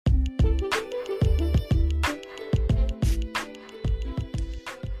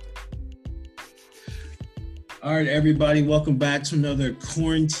All right, everybody, welcome back to another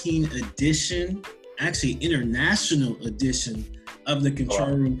quarantine edition, actually international edition of the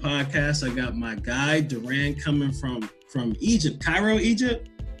Control Room podcast. I got my guy Durand coming from Egypt, Cairo, Egypt.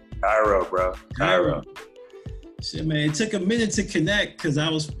 Cairo, bro. Cairo. Shit, man, it took a minute to connect because I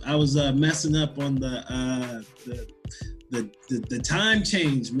was messing up on the time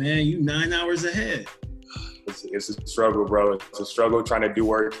change, man. You 9 hours ahead. It's a struggle, bro. It's a struggle trying to do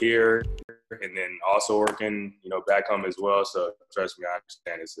work here and then also working, back home as well. So trust me, I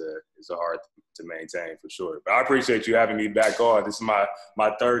understand it's a hard to maintain for sure. But I appreciate you having me back on. This is my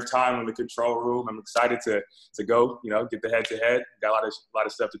third time in the Control Room. I'm excited to go, get the head to head. Got a lot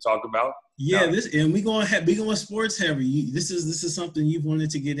of stuff to talk about. Yeah, we going sports heavy. This is something you've wanted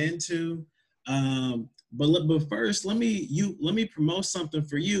to get into. But first, let me promote something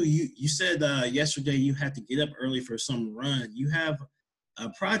for you. You said yesterday you had to get up early for some run. You have a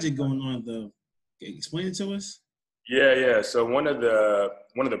project going on, though. Okay, explain it to us. Yeah. So one of the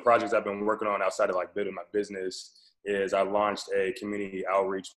projects I've been working on outside of building my business is I launched a community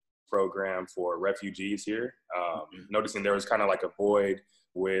outreach program for refugees here. Noticing there was kind of like a void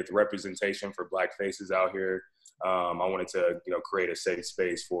with representation for Black faces out here. I wanted to, create a safe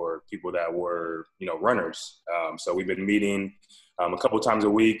space for people that were, runners. So we've been meeting a couple times a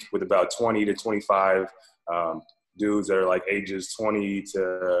week with about 20 to 25 dudes that are like ages 20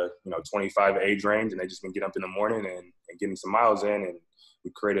 to 25 age range, and they just been getting up in the morning and getting some miles in, and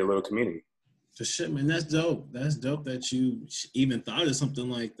we created a little community. For sure, man. That's dope. That's dope that you even thought of something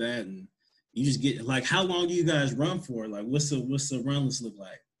like that, and you just get how long do you guys run for? What's the run list look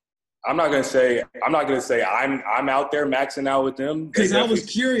like? I'm not gonna say I'm out there maxing out with them. Because I was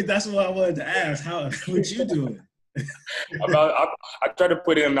curious. That's what I wanted to ask. What you doing? I try to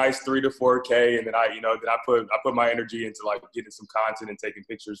put in a nice 3 to 4K, and then I put my energy into getting some content and taking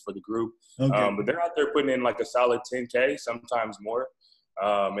pictures for the group. Okay. But they're out there putting in a solid 10K, sometimes more.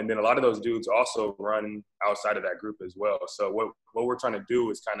 And then a lot of those dudes also run outside of that group as well. So what we're trying to do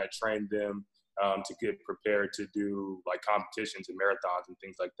is kind of train them to get prepared to do competitions and marathons and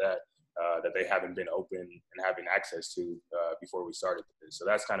things like that that they haven't been open and having access to before we started this. So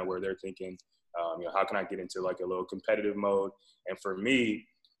that's kind of where they're thinking, how can I get into a little competitive mode? And for me,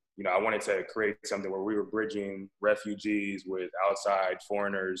 I wanted to create something where we were bridging refugees with outside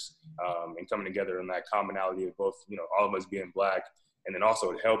foreigners and coming together in that commonality of both, all of us being Black. And then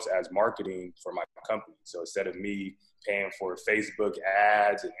also it helps as marketing for my company. So instead of me paying for Facebook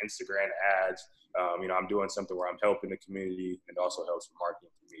ads and Instagram ads, I'm doing something where I'm helping the community, and it also helps with marketing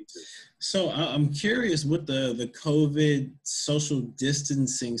for me too. So I'm curious what the COVID social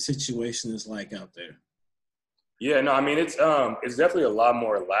distancing situation is like out there. Yeah, no, I mean, it's definitely a lot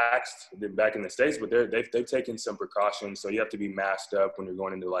more relaxed than back in the States, but they've taken some precautions. So you have to be masked up when you're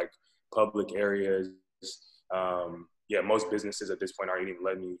going into public areas. Yeah, most businesses at this point aren't even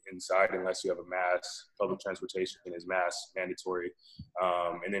letting you inside unless you have a mask. Public transportation is mask mandatory.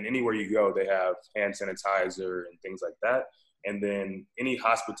 And then anywhere you go, they have hand sanitizer and things like that. And then any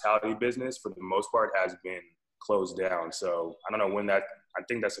hospitality business, for the most part, has been closed down. So I don't know when I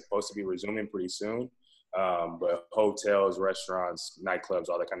think that's supposed to be resuming pretty soon. But hotels, restaurants, nightclubs,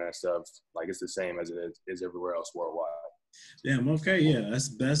 all that kind of stuff, it's the same as it is everywhere else worldwide. Damn, okay, yeah,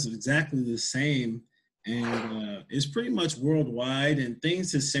 that's exactly the same. And it's pretty much worldwide, and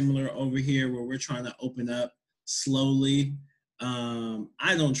things are similar over here where we're trying to open up slowly.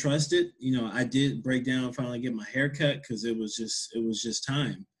 I don't trust it. I did break down and finally get my hair cut because it was just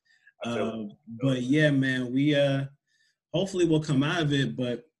time. But yeah, man, we hopefully we'll come out of it.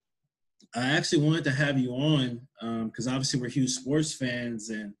 But I actually wanted to have you on because obviously we're huge sports fans,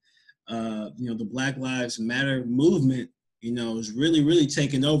 and the Black Lives Matter movement, is really, really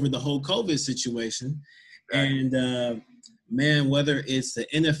taking over the whole COVID situation. And, man, whether it's the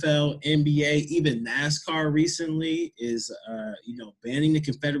NFL, NBA, even NSCAR recently is, banning the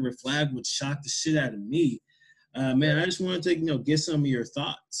Confederate flag, which shocked the shit out of me. Man, I just wanted to, get some of your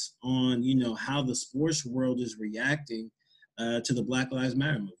thoughts on, how the sports world is reacting to the Black Lives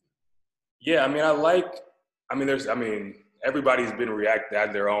Matter movement. Yeah, everybody's been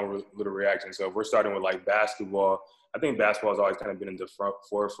had their own little reaction. So if we're starting with basketball, I think basketball has always kind of been in the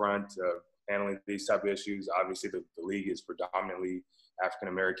forefront of handling these type of issues. Obviously, the league is predominantly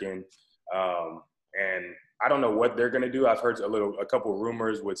African-American. And I don't know what they're going to do. I've heard a couple of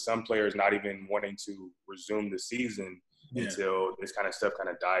rumors with some players not even wanting to resume the season until this kind of stuff kind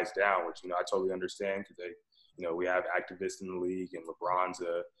of dies down, which, I totally understand because we have activists in the league, and LeBron's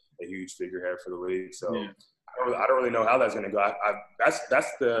a huge figurehead for the league. So I don't really know how that's going to go. That's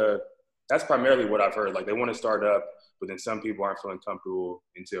That's primarily what I've heard. Like they want to start up, but then some people aren't feeling comfortable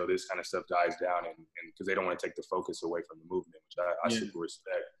until this kind of stuff dies down, and because they don't want to take the focus away from the movement, which I super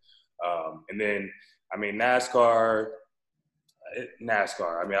respect. And then, I mean, NASCAR.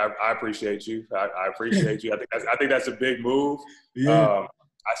 I mean, I appreciate you. I appreciate you. I think that's a big move. Yeah.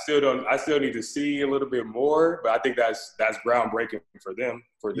 I still need to see a little bit more, but I think that's groundbreaking for them.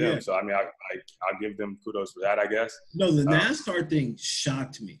 Yeah. So I mean, I'll give them kudos for that, I guess. No, the NASCAR thing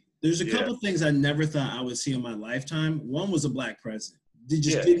shocked me. There's a couple things I never thought I would see in my lifetime. One was a black president.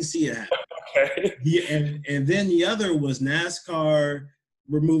 Didn't see it happen. Okay. Yeah, and then the other was NASCAR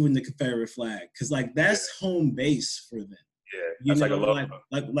removing the Confederate flag, because like that's home base for them. Yeah, that's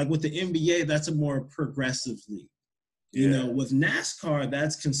like with the NBA, that's a more progressive league. You know, with NASCAR,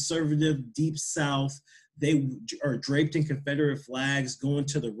 that's conservative, deep South. They are draped in Confederate flags going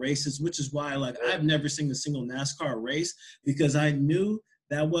to the races, which is why, like, I've never seen a single NASCAR race because I knew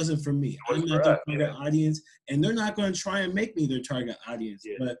that wasn't for me. I'm not their target audience, and they're not going to try and make me their target audience.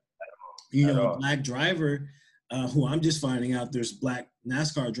 But, you know, a black driver, who I'm just finding out there's black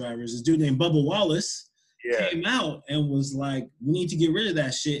NASCAR drivers, this dude named Bubba Wallace came out and was like, we need to get rid of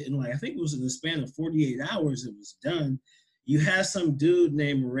that shit. And like, I think it was in the span of 48 hours it was done. You had some dude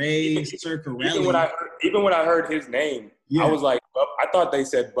named Ray Circarelli. Even when I heard his name, I was like, I thought they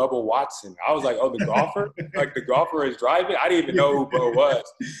said Bubba Watson. I was like, oh, the golfer? Like the golfer is driving? I didn't even know who Bubba was.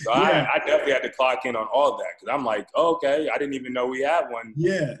 So I definitely had to clock in on all that because I'm like, oh, okay, I didn't even know we had one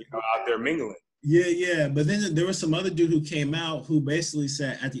out there mingling. Yeah. But then there was some other dude who came out who basically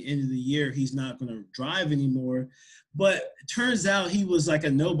said at the end of the year, he's not going to drive anymore. But it turns out he was like a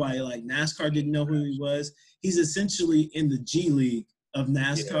nobody. Like NASCAR didn't know who he was. He's essentially in the G League of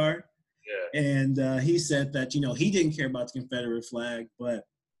NASCAR. And he said that, you know, he didn't care about the Confederate flag, but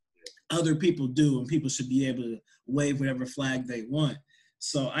other people do, and people should be able to wave whatever flag they want.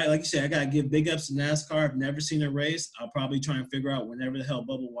 So like you said, I got to give big ups to NASCAR. I've never seen a race. I'll probably try and figure out whenever the hell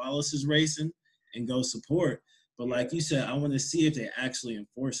Bubba Wallace is racing and go support. But like you said, I want to see if they actually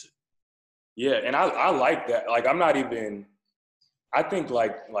enforce it. Yeah, and I like that. Like, I'm not even – I think,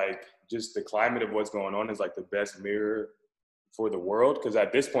 like just the climate of what's going on is, like, the best mirror for the world because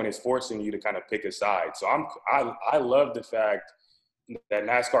at this point it's forcing you to kind of pick a side. So I love the fact that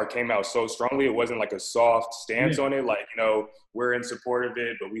NASCAR came out so strongly. It wasn't like a soft stance on it. Like, you know, we're in support of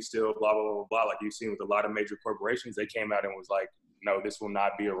it, but we still blah, blah, blah, blah. Like you've seen with a lot of major corporations, they came out and was like, no, this will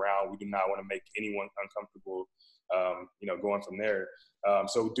not be around. We do not want to make anyone uncomfortable, you know, going from there.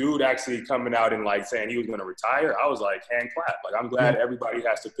 So dude actually coming out and like saying he was going to retire, I was like, hand clap. Like, I'm glad everybody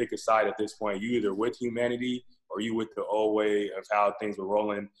has to pick a side at this point. You either with humanity or you with the old way of how things were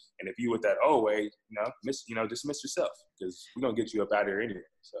rolling. And if you with that old way, dismiss yourself because we're going to get you up out of here anyway.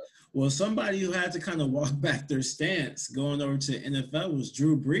 So. Well, somebody who had to kind of walk back their stance going over to the NFL was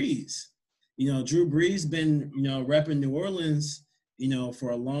Drew Brees. You know, Drew Brees been, you know, repping New Orleans, you know, for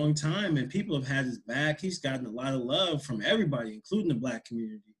a long time, and people have had his back. He's gotten a lot of love from everybody, including the black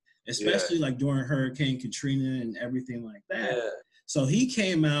community, especially like during Hurricane Katrina and everything like that. Yeah. So he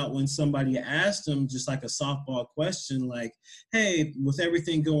came out when somebody asked him just like a softball question, like, hey, with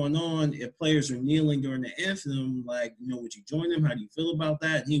everything going on, if players are kneeling during the anthem, like, you know, would you join them? How do you feel about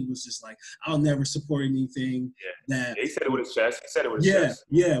that? And he was just like, I'll never support anything that. He said it with his chest. He said it with his chest.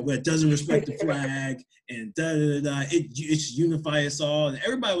 Yeah, but it doesn't respect the flag and da-da-da-da. It should unify us all. And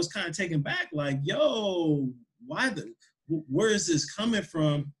everybody was kind of taken back, like, yo, where is this coming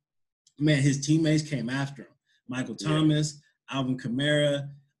from? Man, his teammates came after him. Michael Thomas, Alvin Kamara.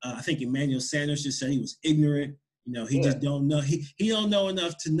 I think Emmanuel Sanders just said he was ignorant. You know, he just don't know. He don't know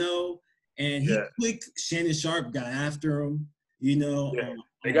enough to know. And Shannon Sharp got after him, you know. Yeah.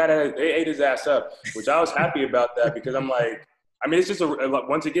 They ate his ass up, which I was happy about that because I'm like, I mean, it's just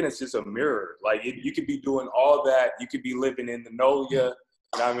once again, it's just a mirror. Like you could be doing all that. You could be living in the Nolia. You know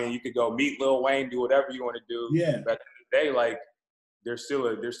what I mean? You could go meet Lil Wayne, do whatever you want to do. Yeah. But at the end of the day, like, there's still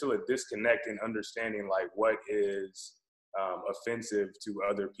a disconnect in understanding like what is offensive to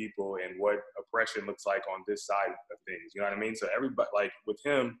other people and what oppression looks like on this side of things. You know what I mean? So everybody, like with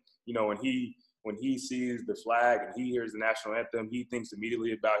him, you know, when he sees the flag and he hears the national anthem, he thinks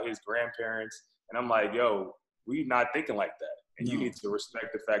immediately about his grandparents. And I'm like, yo, we're not thinking like that. And you need to respect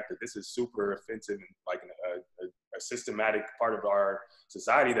the fact that this is super offensive and like a systematic part of our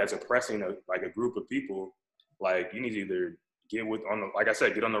society that's oppressing a group of people. Like, you need to either get on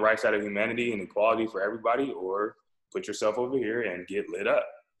the right side of humanity and equality for everybody, or put yourself over here and get lit up.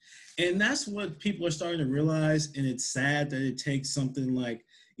 And that's what people are starting to realize. And it's sad that it takes something like,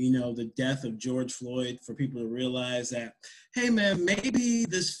 you know, the death of George Floyd for people to realize that, hey, man, maybe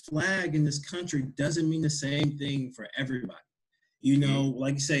this flag in this country doesn't mean the same thing for everybody. You know,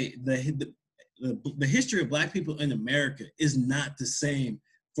 like you say, the history of Black people in America is not the same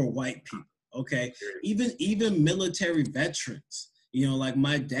for white people. Okay, even military veterans. You know, like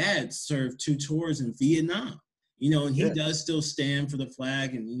my dad served 2 tours in Vietnam. You know, and he does still stand for the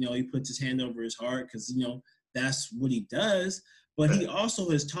flag, and you know, he puts his hand over his heart because you know that's what he does. But he also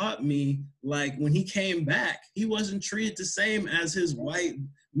has taught me, like when he came back, he wasn't treated the same as his white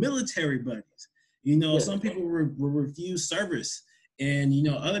military buddies. You know, some people were refused service, and you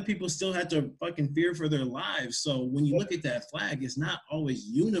know, other people still had to fucking fear for their lives. So when you look at that flag, it's not always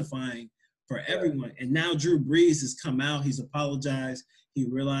unifying for everyone. And now Drew Brees has come out, he's apologized, he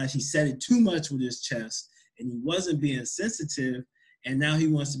realized he said it too much with his chest, and he wasn't being sensitive. And now he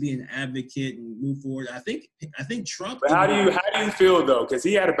wants to be an advocate and move forward. I think Trump. But how do you feel though? Because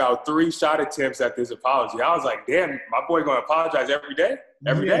he had about 3 shot attempts at this apology. I was like, damn, my boy gonna apologize every day,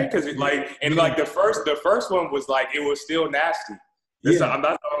 because the first one was like, it was still nasty. I'm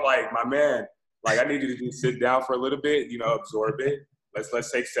not talking like, my man, like I need you to just sit down for a little bit, you know, absorb it.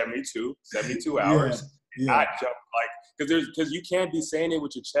 Let's take 72 hours. Not jump because you can't be saying it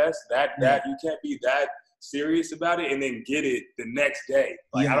with your chest. That you can't be that serious about it and then get it the next day.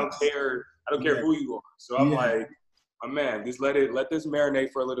 Like I don't care who you are. So I'm like, my man, just let this marinate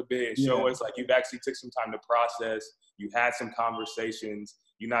for a little bit and show us like you've actually took some time to process. You had some conversations.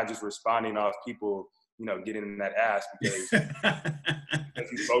 You're not just responding off people, you know, getting in that ass because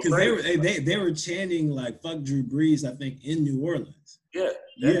he's so crazy. They were chanting like "fuck Drew Brees," I think, in New Orleans. Yeah.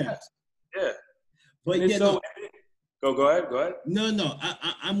 But Go ahead. No,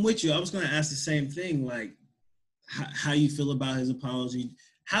 I'm with you. I was going to ask the same thing, like how you feel about his apology.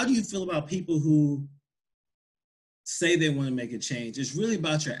 How do you feel about people who say they want to make a change? It's really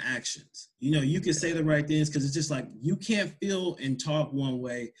about your actions. You know, you can say the right things because it's just like you can't feel and talk one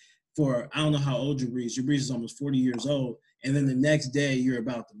way for, I don't know how old Drew Brees is almost 40 years old, and then the next day you're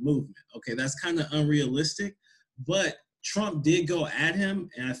about the movement. Okay, that's kind of unrealistic, but Trump did go at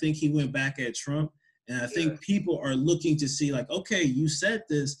him, and I think he went back at Trump. And I think people are looking to see like, okay, you said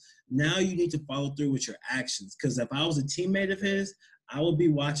this, now you need to follow through with your actions. Because if I was a teammate of his, I would be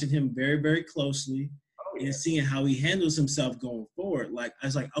watching him very, very closely and seeing how he handles himself going forward. Like, I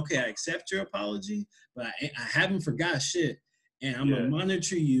was like, okay, I accept your apology, but I haven't forgot shit. And I'm going to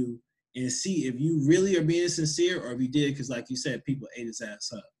monitor you and see if you really are being sincere or if you did, because like you said, people ate his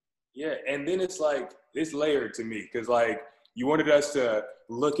ass up. Yeah, and then it's like, it's layered to me, because like, you wanted us to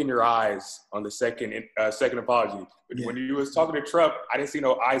look in your eyes on the second apology. But when you was talking to Trump, I didn't see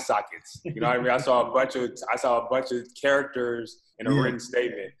no eye sockets. You know what I mean? I saw a bunch of characters in a written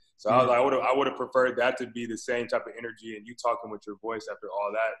statement. So I was like, I would have preferred that to be the same type of energy and you talking with your voice after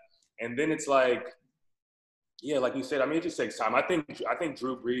all that. And then it's like, like you said, I mean, it just takes time. I think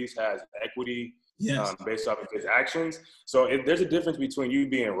Drew Brees has equity based off of his actions. So there's a difference between you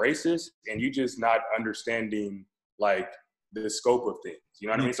being racist and you just not understanding like the scope of things, you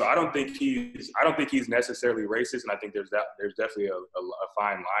know what I mean? So I don't think he's necessarily racist, and I think there's definitely a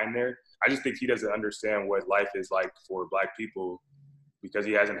fine line there. I just think he doesn't understand what life is like for Black people because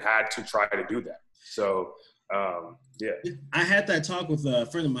he hasn't had to try to do that. So I had that talk with a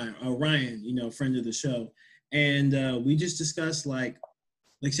friend of mine, Ryan, you know, friend of the show, and we just discussed like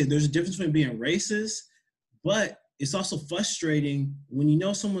I said, there's a difference between being racist, but it's also frustrating when you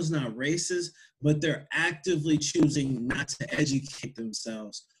know someone's not racist, but they're actively choosing not to educate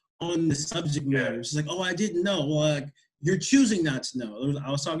themselves on the subject matter. It's like, oh, I didn't know. Well, like, you're choosing not to know.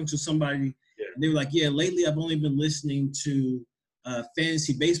 I was talking to somebody, and they were like, yeah, lately I've only been listening to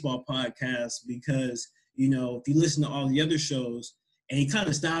fantasy baseball podcasts because, you know, if you listen to all the other shows, and he kind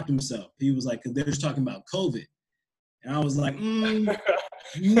of stopped himself. He was like, they're just talking about COVID. And I was like,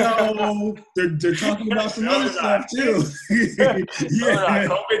 no, they're talking about some other stuff too.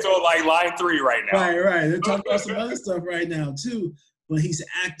 COVID's on like line 3 right now. Right. They're talking about some other stuff right now too. But he's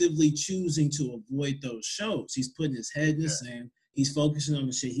actively choosing to avoid those shows. He's putting his head in the sand. He's focusing on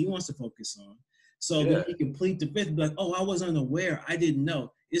the shit he wants to focus on. So then he can plead the fifth, be like, oh, I was unaware. I didn't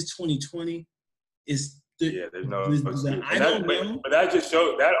know. It's 2020. There's no. I don't know. But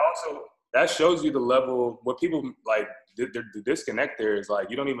that shows you the level. What people like. The disconnect there is like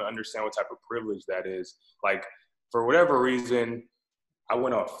you don't even understand what type of privilege that is. Like for whatever reason, I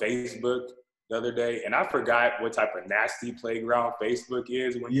went on Facebook the other day and I forgot what type of nasty playground Facebook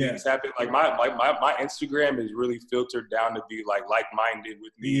is when things happen. Like my Instagram is really filtered down to be like-minded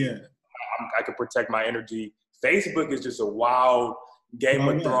with me. Yeah, I can protect my energy. Facebook is just a wild Game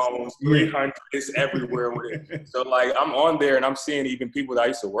of Thrones, 300 is everywhere with it. So like I'm on there and I'm seeing even people that I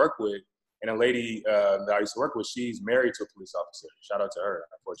used to work with. And a lady that I used to work with, she's married to a police officer. Shout out to her,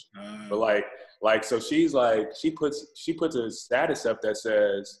 unfortunately. But so she's like, she puts a status up that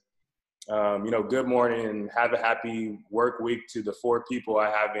says, good morning, have a happy work week to the 4 people I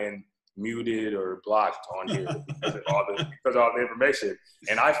haven't muted or blocked on here because of all the information.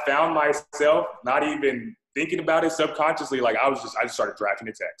 And I found myself not even thinking about it subconsciously. Like I just started drafting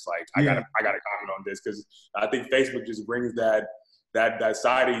a text. Like I gotta comment on this, because I think Facebook just brings that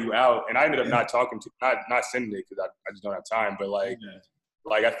side of you out. And I ended up not sending it because I just don't have time. But like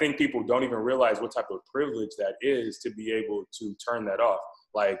I think people don't even realize what type of privilege that is to be able to turn that off.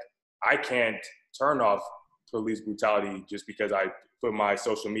 Like I can't turn off police brutality just because I put my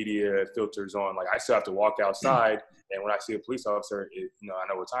social media filters on. Like I still have to walk outside, and when I see a police officer, I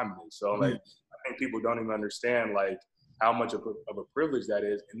know what time it is. So like I think people don't even understand like how much of a privilege that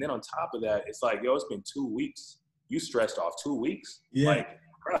is. And then on top of that, it's like, it's been 2 weeks. You stressed off 2 weeks. Yeah. Like,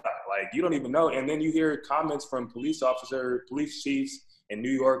 bruh, like you don't even know. And then you hear comments from police chiefs in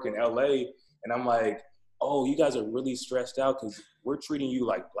New York and LA, and I'm like, oh, you guys are really stressed out because we're treating you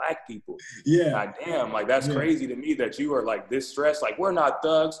like black people. Yeah. God damn, like that's crazy to me that you are like this stressed. Like we're not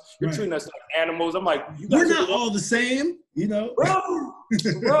thugs. You're treating us like animals. I'm like, you guys we're not all the same,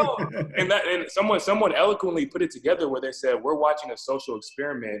 bro. And someone eloquently put it together where they said we're watching a social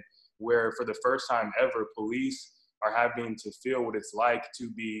experiment where for the first time ever, police are having to feel what it's like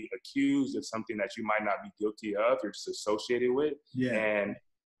to be accused of something that you might not be guilty of, you're just associated with. Yeah. And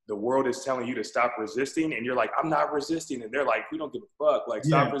the world is telling you to stop resisting, and you're like, I'm not resisting. And they're like, we don't give a fuck. Like,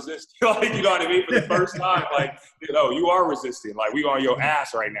 stop resisting. Like, you know what I mean? For the first time, like, you are resisting. Like, we on your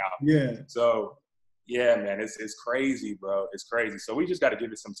ass right now. Yeah. So, yeah, man, it's crazy, bro. It's crazy. So we just got to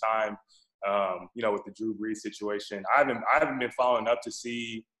give it some time, with the Drew Brees situation. I haven't been following up to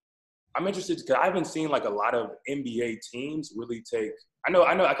see. I'm interested because I haven't seen like a lot of NBA teams really take. I know.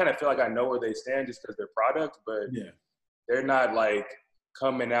 I kind of feel like I know where they stand just because they're product, but they're not like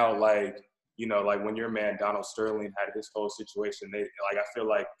coming out like, like when your man Donald Sterling had his whole situation. I feel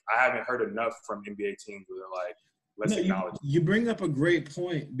like I haven't heard enough from NBA teams where they're like, let's acknowledge. You bring up a great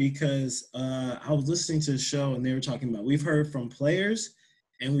point because I was listening to the show and they were talking about we've heard from players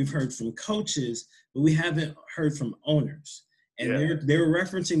and we've heard from coaches, but we haven't heard from owners. And they were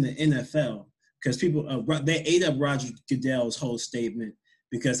referencing the NFL because people they ate up Roger Goodell's whole statement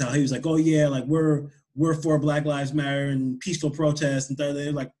because how he was like, oh yeah, like we're for Black Lives Matter and peaceful protests and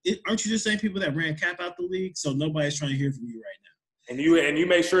they're like, aren't you the same people that ran Cap out the league? So nobody's trying to hear from you right now. And you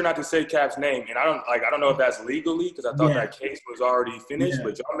made sure not to say Cap's name. And I don't know if that's legally because I thought that case was already finished,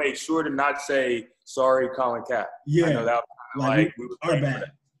 but y'all made sure to not say sorry, Colin Cap. Yeah, I know that we are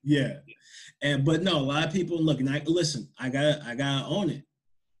bad. Yeah. But no, a lot of people look, and I gotta own it.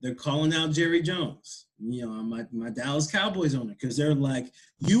 They're calling out Jerry Jones, my Dallas Cowboys owner, because they're like,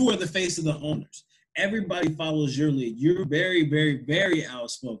 you are the face of the owners. Everybody follows your lead. You're very, very, very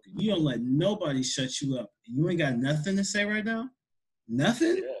outspoken. You don't let nobody shut you up. You ain't got nothing to say right now?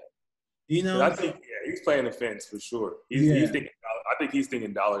 Nothing? Yeah. I think he's playing the fence for sure. He's thinking, I think he's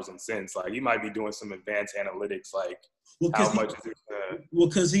thinking dollars and cents. Like he might be doing some advanced analytics, like how much is it? Well,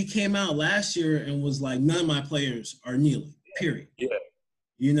 because he came out last year and was like, none of my players are kneeling, period.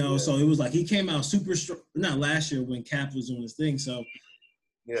 Yeah. So it was like he came out super strong. Not last year when Cap was doing his thing. So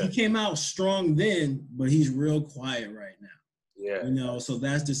he came out strong then, but he's real quiet right now. Yeah. So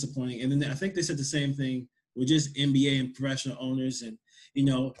that's disappointing. And then I think they said the same thing with just NBA and professional owners. And,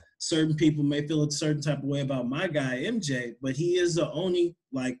 certain people may feel a certain type of way about my guy, MJ, but he is the only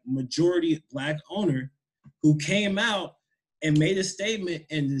majority Black owner who came out and made a statement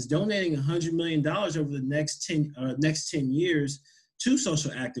and is donating $100 million over the next 10 years to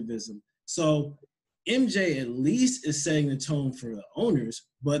social activism. So MJ at least is setting the tone for the owners,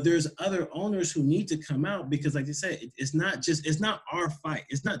 but there's other owners who need to come out because, like I said, it's not our fight.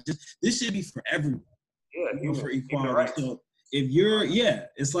 It's not just, this should be for everyone. Yeah, for equality. Right. So if you're,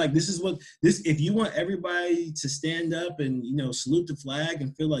 it's like, if you want everybody to stand up and, salute the flag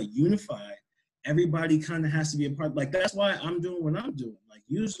and feel like unified, everybody kind of has to be a part. Like, that's why I'm doing what I'm doing. Like,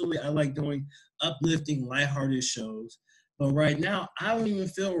 usually I like doing uplifting, lighthearted shows. But right now, I don't even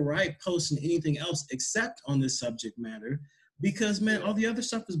feel right posting anything else except on this subject matter because, man, all the other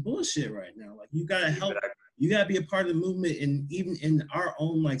stuff is bullshit right now. Like, you got to help. You got to be a part of the movement. And even in our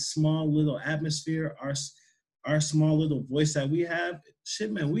own, small little atmosphere, our small little voice that we have,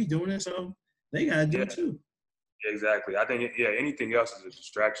 shit, man, we doing it. So they got to do it too. Exactly. I think, anything else is a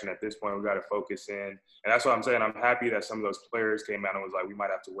distraction at this point. We got to focus in. And that's what I'm saying. I'm happy that some of those players came out and was like, we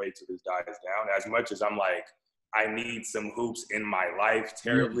might have to wait till this dies down. As much as I'm like, I need some hoops in my life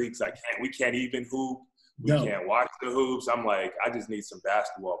terribly because we can't even hoop. We can't watch the hoops. I'm like, I just need some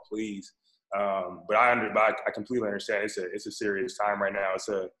basketball, please. But I completely understand it's a serious time right now.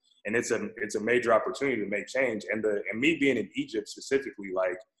 It's a major opportunity to make change. And me being in Egypt specifically,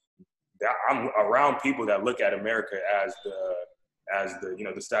 like that, I'm around people that look at America as the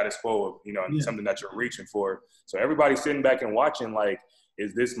the status quo of and something that you're reaching for. So everybody's sitting back and watching, like,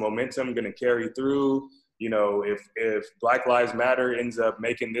 is this momentum going to carry through? If Black Lives Matter ends up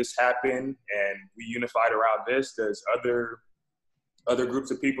making this happen and we unified around this, does other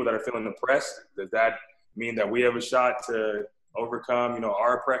groups of people that are feeling oppressed, does that mean that we have a shot to overcome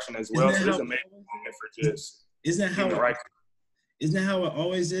our oppression as well? So this is a major moment for just isn't that how it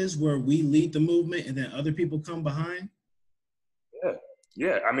always is, where we lead the movement and then other people come behind?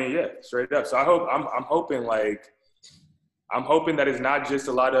 Yeah. I mean, yeah, straight up. So I'm hoping that it's not just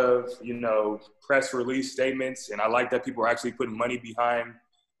a lot of, press release statements. And I like that people are actually putting money behind,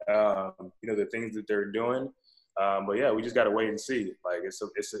 the things that they're doing. But yeah, we just got to wait and see. Like,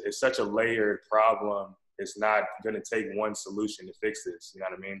 it's such a layered problem. It's not going to take one solution to fix this. You know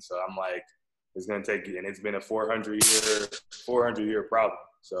what I mean? So I'm like, it's going to take, and it's been a 400 year problem.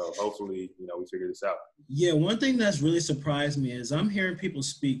 So hopefully, we figure this out. Yeah, one thing that's really surprised me is I'm hearing people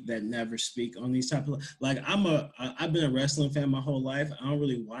speak that never speak on these type of, like, I've been a wrestling fan my whole life. I don't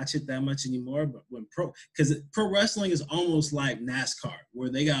really watch it that much anymore, but because pro wrestling is almost like NASCAR, where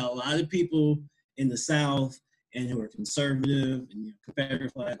they got a lot of people in the South and who are conservative and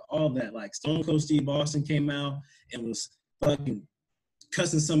Confederate flag, all that. Like Stone Cold Steve Austin came out and was fucking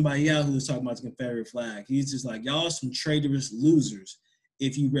cussing somebody out who was talking about the Confederate flag. He's just like, y'all some traitorous losers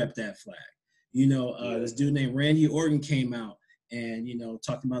if you rep that flag. This dude named Randy Orton came out and,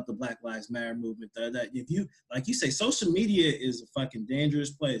 talking about the Black Lives Matter movement. That if you, like you say, social media is a fucking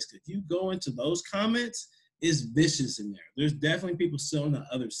dangerous place. If you go into those comments, it's vicious in there. There's definitely people still on the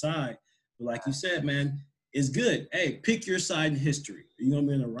other side. But like you said, man, it's good. Hey, pick your side in history. Are you going to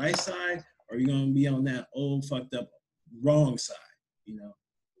be on the right side or are you going to be on that old fucked up wrong side, Yeah.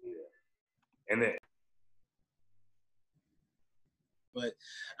 And then, but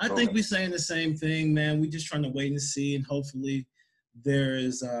I think we're saying the same thing, man. We're just trying to wait and see, and hopefully there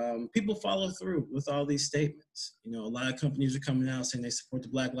is people follow through with all these statements. A lot of companies are coming out saying they support the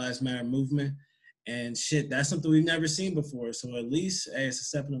Black Lives Matter movement, and shit, that's something we've never seen before. So at least, hey, it's a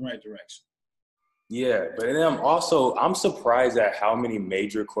step in the right direction. Yeah, but then I'm surprised at how many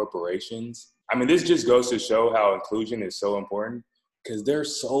major corporations. I mean, this just goes to show how inclusion is so important, because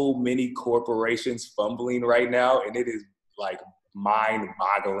there's so many corporations fumbling right now, and it is like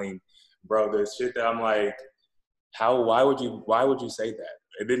mind-boggling, bro. There's shit that I'm like, why would you say that?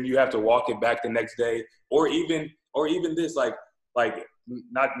 And then you have to walk it back the next day, or even this, like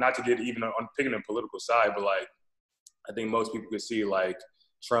not to get even on picking a political side, but like I think most people could see, like,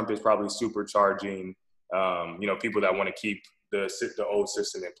 Trump is probably supercharging people that want to keep the old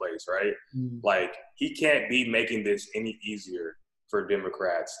system in place, right? Like, he can't be making this any easier for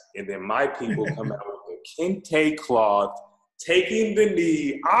Democrats. And then my people come out with the kente cloth, taking the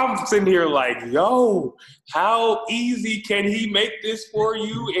knee. I'm sitting here like, yo, how easy can he make this for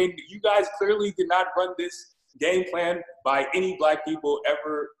you? And you guys clearly did not run this game plan by any Black people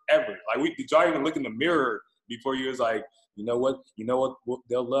ever. Like, did y'all even look in the mirror before you was like, you know what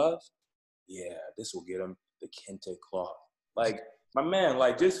they'll love? Yeah, this will get them the kente cloth. Like, my man,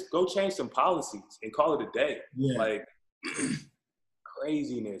 like, just go change some policies and call it a day. Yeah. Like,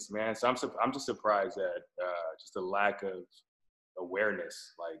 craziness, man. So I'm just surprised at just the lack of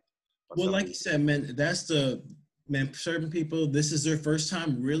awareness. Like you said, man, certain people, this is their first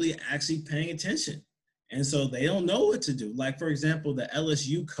time really actually paying attention. And so they don't know what to do. Like, for example, the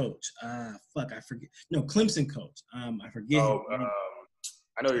LSU coach, I forget. No, Clemson coach. I forget. I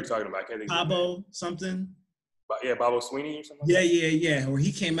know what you're talking about. I can't think Bobo something. Yeah, Bobo Sweeney or something. Yeah. Where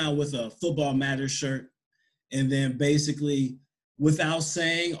he came out with a Football Matters shirt, and then basically, without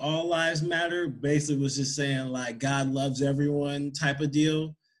saying all lives matter, basically was just saying, like, God loves everyone type of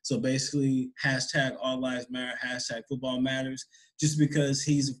deal. So basically, hashtag all lives matter, hashtag football matters. Just because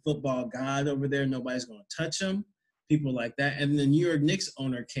he's a football god over there, nobody's going to touch him. People like that. And the New York Knicks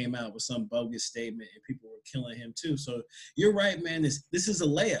owner came out with some bogus statement, and people were killing him too. So you're right, man. This is a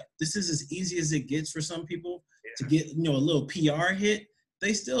layup. This is as easy as it gets for some people to get, a little PR hit.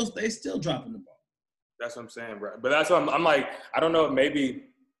 They still dropping the ball. That's what I'm saying, bro. But that's what I'm like, I don't know, maybe,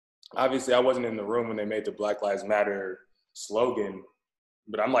 obviously I wasn't in the room when they made the Black Lives Matter slogan,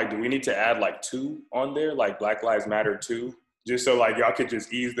 but I'm like, do we need to add like 2 on there, like Black Lives Matter 2, just so like y'all could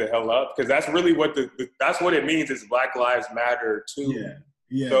just ease the hell up? Because that's really what that's what it means, is Black Lives Matter 2.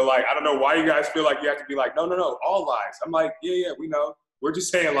 Yeah. So like, I don't know why you guys feel like you have to be like, no, all lives. I'm like, yeah, we know. We're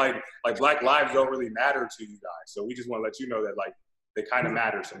just saying like Black lives don't really matter to you guys. So we just want to let you know that, like, they kind of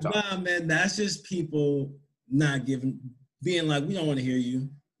matter sometimes. Nah, man, that's just people not being like, we don't want to hear you.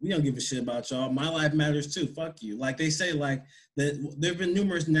 We don't give a shit about y'all. My life matters too. Fuck you. Like they say, like that. There've been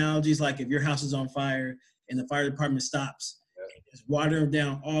numerous analogies. Like if your house is on fire and the fire department stops, it's watering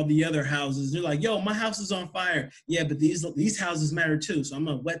down all the other houses. They're like, yo, my house is on fire. Yeah, but these houses matter too. So I'm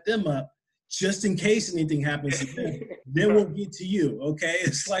gonna wet them up just in case anything happens to them. Then we'll get to you. Okay?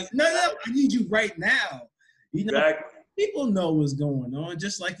 It's like, no, I need you right now. You know, exactly. People know what's going on.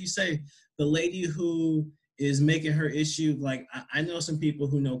 Just like you say, the lady who is making her issue, like I know some people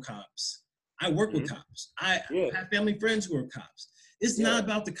who know cops. I work with cops. I have family friends who are cops. It's not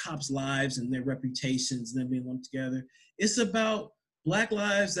about the cops' lives and their reputations and them being lumped together. It's about Black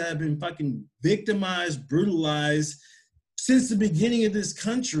lives that have been fucking victimized, brutalized since the beginning of this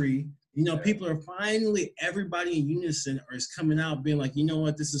country. You know, people are finally, everybody in unison is coming out being like, you know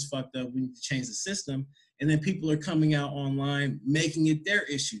what, this is fucked up. We need to change the system. And then people are coming out online, making it their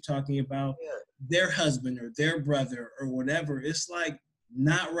issue, talking about their husband or their brother or whatever. It's like,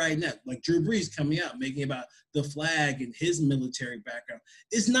 not right now. Like Drew Brees coming out, making about the flag and his military background.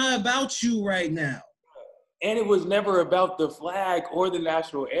 It's not about you right now. And it was never about the flag or the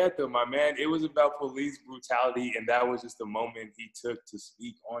national anthem, my man. It was about police brutality, and that was just the moment he took to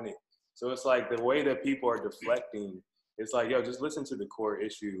speak on it. So it's like the way that people are deflecting, it's like, yo, just listen to the core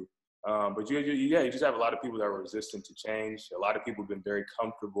issue. But you just have a lot of people that are resistant to change. A lot of people have been very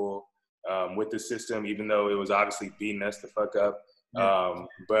comfortable with the system, even though it was obviously beating us the fuck up.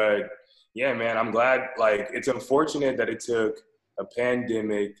 But yeah, man, I'm glad. Like, it's unfortunate that it took a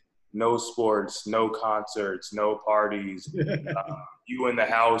pandemic, no sports, no concerts, no parties. You in the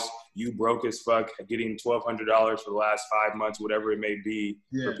house, you broke as fuck, getting $1,200 for the last 5 months, whatever it may be,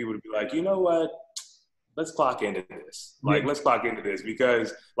 for people to be like, you know what? Let's clock into this. Like, let's clock into this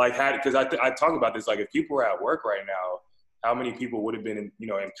because, like, because I talk about this. Like, if people were at work right now, how many people would have been, you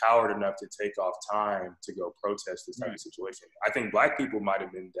know, empowered enough to take off time to go protest this type of situation? I think Black people might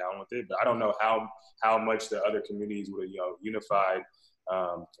have been down with it, but I don't know how much the other communities would have, you know, unified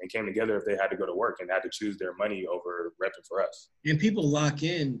and came together if they had to go to work and had to choose their money over repping for us. And people lock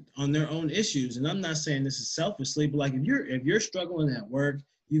in on their own issues. And I'm not saying this is selfishly, but like if you're struggling at work,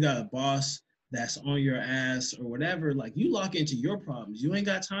 you got a boss that's on your ass or whatever, like you lock into your problems. You ain't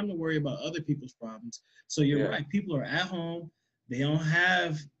got time to worry about other people's problems. So you're right. People are at home. They don't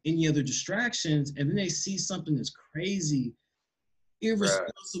have any other distractions. And then they see something that's crazy,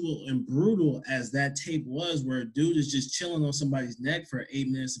 irresponsible and brutal as that tape was, where a dude is just chilling on somebody's neck for 8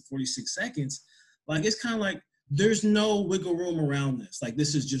 minutes and 46 seconds. Like, it's kind of like, there's no wiggle room around this. Like,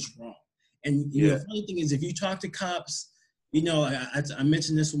 this is just wrong. And you know, the funny thing is, if you talk to cops, you know, I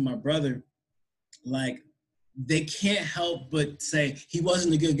mentioned this with my brother, like, they can't help but say he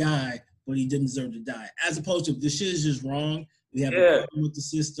wasn't a good guy, but he didn't deserve to die. As opposed to, this shit is just wrong. We have a problem with the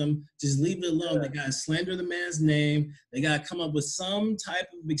system. Just leave it alone. They got to slander the man's name. They got to come up with some type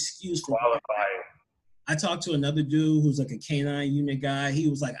of excuse for qualify it. I talked to another dude who's like a K-9 unit guy. He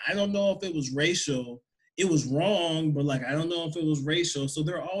was like, I don't know if it was racial. It was wrong, but like, I don't know if it was racial. So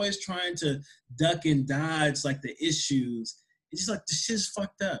they're always trying to duck and dodge like the issues. It's just like, this shit's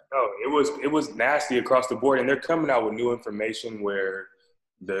fucked up. No, it was nasty across the board. And they're coming out with new information where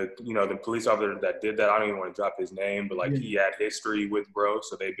the police officer that did that, I don't even want to drop his name, but like he had history with bro.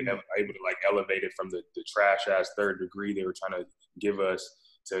 So they've been able to like elevate it from the trash ass third degree they were trying to give us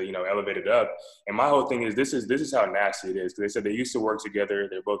to, you know, elevate it up. And my whole thing is, this is how nasty it is. They said they used to work together.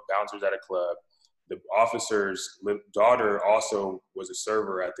 They're both bouncers at a club. The officer's daughter also was a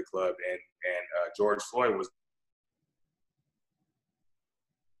server at the club, and George Floyd was.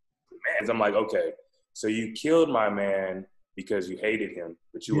 Man, I'm like, okay, so you killed my man because you hated him,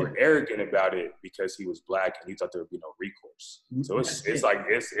 but you were arrogant about it because he was Black and you thought there would be no recourse. So it's like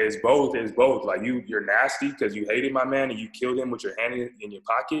it's both. Like you're nasty because you hated my man and you killed him with your hand in your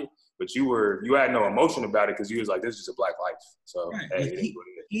pocket, but you had no emotion about it because you was like, this is just a Black life. So hey,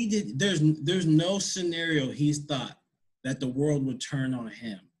 he did. There's no scenario he's thought that the world would turn on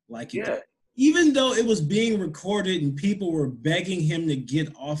him. Like even though it was being recorded and people were begging him to get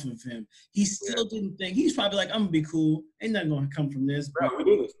off of him, he still didn't think. He's probably like, I'm gonna be cool. Ain't nothing gonna come from this. Bro, we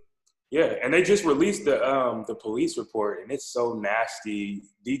do this. Yeah, and they just released the police report, and it's so nasty.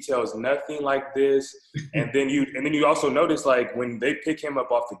 Details nothing like this. And then you also notice, like, when they pick him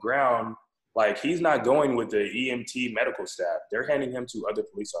up off the ground, like, he's not going with the EMT medical staff. They're handing him to other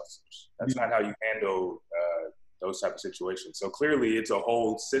police officers. That's not how you handle those type of situations. So clearly it's a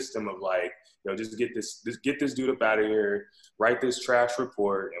whole system of like, you know, just get this dude up out of here, write this trash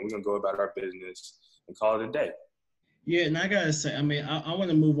report, and we're gonna go about our business and call it a day. Yeah, and I gotta say, I mean, I want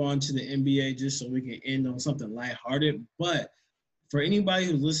to move on to the NBA just so we can end on something lighthearted. But for anybody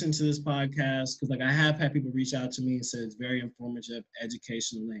who's listening to this podcast, because like I have had people reach out to me and said it's very informative,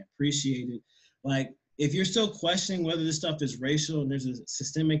 educational, and they appreciate it. Like, if you're still questioning whether this stuff is racial and there's a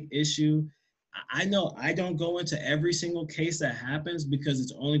systemic issue, I know I don't go into every single case that happens because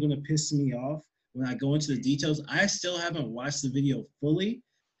it's only going to piss me off when I go into the details. I still haven't watched the video fully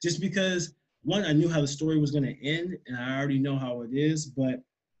just because, one, I knew how the story was going to end and I already know how it is. But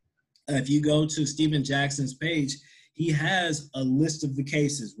if you go to Steven Jackson's page, he has a list of the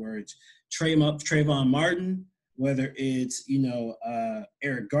cases where it's Trayvon Martin, whether it's,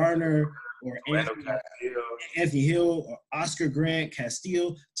 Eric Garner or Anthony Hill or Oscar Grant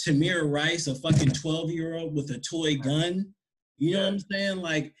Castile, Tamir Rice, a fucking 12-year-old with a toy gun. You know what I'm saying?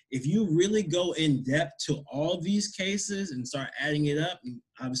 Like, if you really go in depth to all these cases and start adding it up, and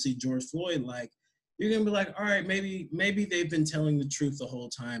obviously George Floyd, like, you're gonna be like, all right, maybe they've been telling the truth the whole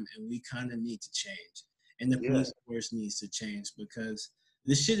time, and we kind of need to change, and the police force needs to change because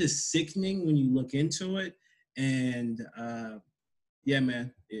this shit is sickening when you look into it. And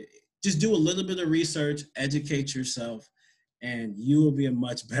man, just do a little bit of research, educate yourself, and you will be a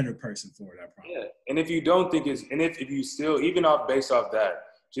much better person for it, I promise. Yeah, and if you don't think it's, and if you still, even based off that,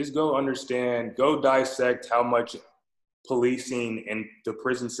 just go understand, go dissect how much policing and the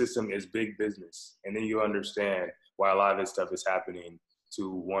prison system is big business. And then you understand why a lot of this stuff is happening to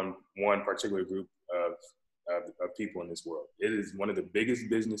one particular group of people in this world. It is one of the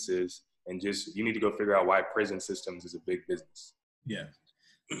biggest businesses, and just, you need to go figure out why prison systems is a big business. Yeah.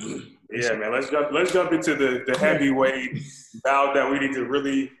 Yeah, man. Let's jump into the heavyweight bout that we need to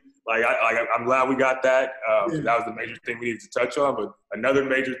really I'm glad we got that. That was the major thing we needed to touch on. But another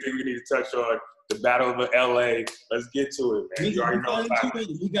major thing we need to touch on: the Battle of LA. Let's get to it, man.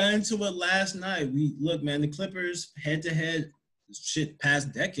 We got into it last night. The Clippers head-to-head, shit,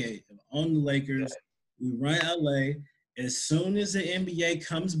 past decade have owned the Lakers. Yeah. We run LA. As soon as the NBA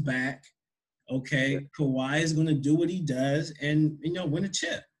comes back, okay, Kawhi is going to do what he does and, win a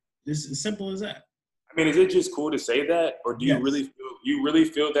chip. It's as simple as that. I mean, is it just cool to say that, or do you really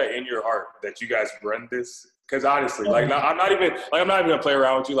feel that in your heart that you guys run this? Because honestly, I'm not even gonna play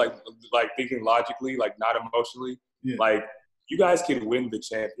around with you, like thinking logically, like not emotionally. Yeah. Like, you guys can win the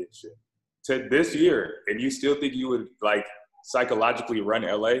championship to this year, and you still think you would psychologically run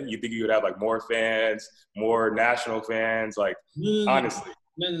LA? You think you would have more fans, more national fans? Honestly,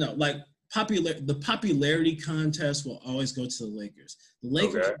 no. The popularity contest will always go to the Lakers. The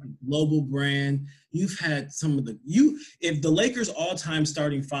Lakers are a global brand. You've had if the Lakers all-time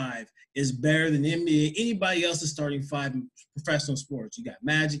starting five is better than NBA, anybody else's starting five in professional sports. You got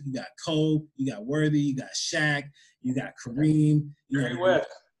Magic, you got Kobe, you got Worthy, you got Shaq, you got Kareem. Jerry West.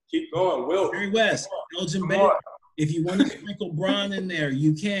 Keep going, Will. Jerry West, Elgin Baylor. If you want to sprinkle Bron in there,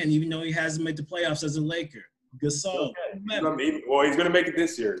 you can, even though he hasn't made the playoffs as a Laker. Gasol. He's going to make it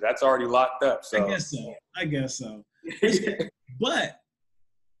this year. That's already locked up. So I guess so. But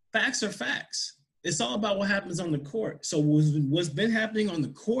facts are facts. It's all about what happens on the court. So what's been happening on the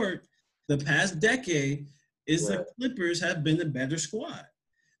court the past decade is the Clippers have been a better squad.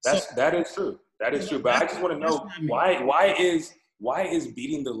 That is true. That is true. But I just want to know why is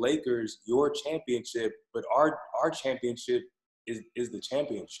beating the Lakers your championship, but our championship is the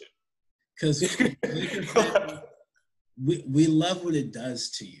championship? Because we love what it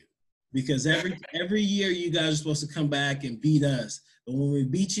does to you. Because every year you guys are supposed to come back and beat us. But when we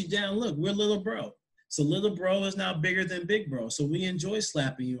beat you down, look, we're little bro. So little bro is now bigger than big bro. So we enjoy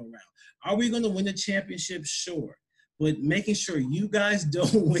slapping you around. Are we going to win the championship? Sure. But making sure you guys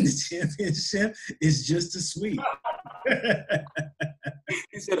don't win the championship is just as sweet.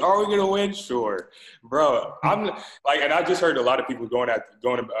 He said, "Are we gonna win?" Sure, bro. I'm and I just heard a lot of people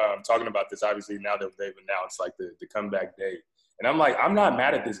talking about this. Obviously, now that they've announced the comeback date, and I'm not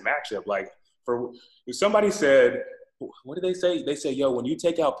mad at this matchup. Somebody said, what did they say? They say, "Yo, when you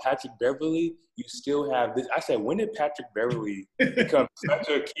take out Patrick Beverly, you still have this." I said, when did Patrick Beverly become such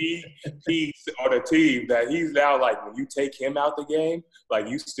a key piece on a team that he's now when you take him out the game,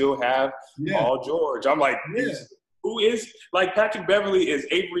 you still have Paul George? I'm like, who is Patrick Beverly is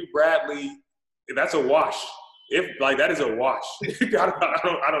Avery Bradley? That's a wash. That is a wash.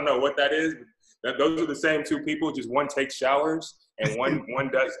 I don't know what that is. Those are the same two people. Just one takes showers and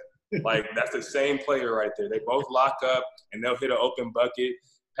one doesn't. That's the same player right there. They both lock up and they'll hit an open bucket.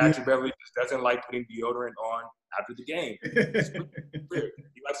 Patrick Beverly just doesn't like putting deodorant on after the game.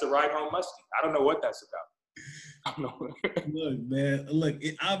 He likes to ride home musty. I don't know what that's about. Look, man. Look,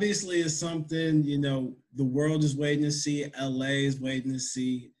 it obviously is something, the world is waiting to see. LA is waiting to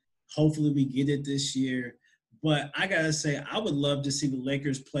see. Hopefully we get it this year. But I gotta say, I would love to see the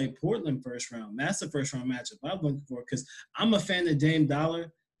Lakers play Portland first round. That's the first round matchup I'm looking for because I'm a fan of Dame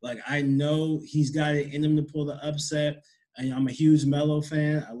Dollar. Like I know he's got it in him to pull the upset. And I'm a huge Melo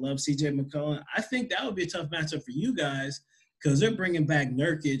fan. I love CJ McCollum. I think that would be a tough matchup for you guys because they're bringing back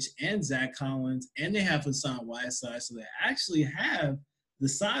Nurkic and Zach Collins, and they have Hassan Whiteside, so they actually have the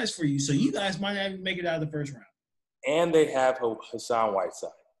size for you. So you guys might not even make it out of the first round. And they have Hassan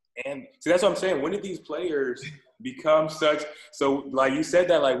Whiteside. And see, that's what I'm saying. When did these players become such? So, like you said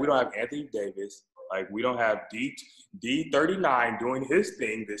that, like we don't have Anthony Davis, like we don't have D39 doing his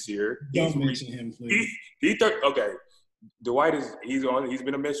thing this year. Don't mention him, please. Okay, Dwight he's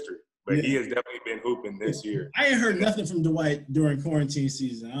been a mystery, but he has definitely been hooping this year. I ain't heard nothing from Dwight during quarantine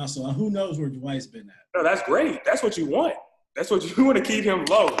season. Also, who knows where Dwight's been at? No, that's great. That's what you want. That's what you want to keep him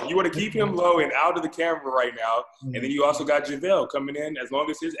low. You want to keep him low and out of the camera right now. And then you also got JaVale coming in. As long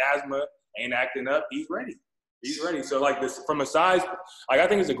as his asthma ain't acting up, he's ready. He's ready. So, like, this from a size, like, I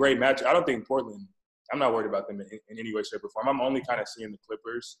think it's a great match. I don't think Portland, I'm not worried about them in any way, shape, or form. I'm only kind of seeing the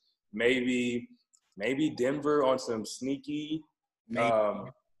Clippers. Maybe Denver on some sneaky.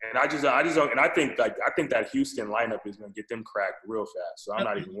 And I just don't. And I think that Houston lineup is going to get them cracked real fast. So I'm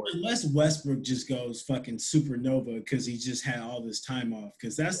not even worried. Unless Westbrook just goes fucking supernova because he just had all this time off.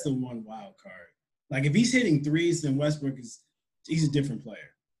 Because that's the one wild card. Like if he's hitting threes, then Westbrook he's a different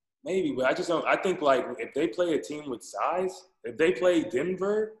player. Maybe, but I just don't. I think like if they play a team with size, if they play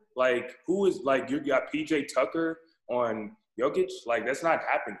Denver, like who is like you got PJ Tucker on Jokic, like that's not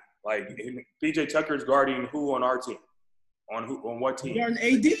happening. Like PJ Tucker's guarding who on our team? On what team? You're an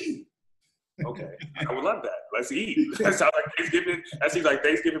AD. Okay, I would love that. Let's eat. That sounds like Thanksgiving. That seems like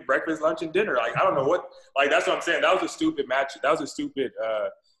Thanksgiving breakfast, lunch, and dinner. Like I don't know what. Like that's what I'm saying. That was a stupid match. That was a stupid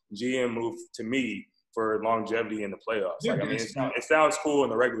GM move to me for longevity in the playoffs. Like I mean, it sounds cool in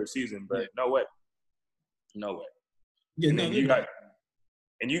the regular season, but no way. Yeah,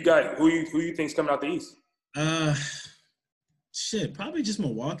 and you got who you think's coming out the East? Shit, probably just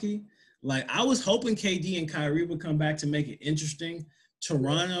Milwaukee. Like, I was hoping KD and Kyrie would come back to make it interesting.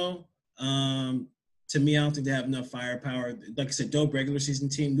 Toronto, to me, I don't think they have enough firepower. Like I said, dope regular season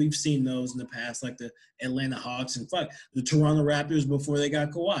team. We've seen those in the past, like the Atlanta Hawks and the Toronto Raptors before they got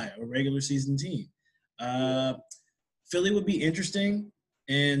Kawhi, a regular season team. Philly would be interesting.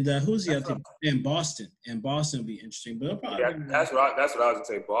 And who's the other team? And Boston. And Boston would be interesting. But that's what I was going to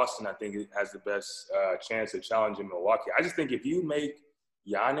say. Boston, I think, has the best chance of challenging Milwaukee. I just think if you make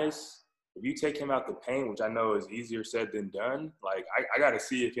Giannis – if you take him out the paint, which I know is easier said than done, like I got to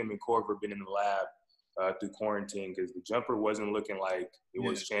see if him and Korver been in the lab through quarantine because the jumper wasn't looking like it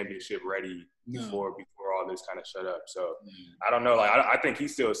was championship ready before all this kind of shut up. So I don't know. Like I think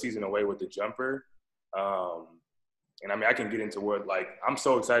he's still a season away with the jumper. And I mean I can get into what like I'm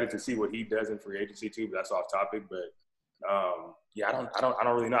so excited to see what he does in free agency too. But that's off topic. But I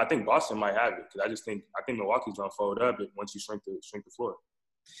don't really know. I think Boston might have it because I think Milwaukee's gonna fold up once you shrink the floor.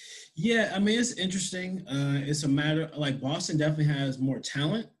 Yeah, I mean, it's interesting. It's a matter – like Boston definitely has more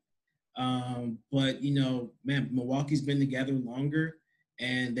talent. But, you know, man, Milwaukee's been together longer,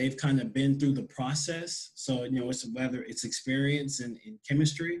 and they've kind of been through the process. So, you know, it's whether it's experience and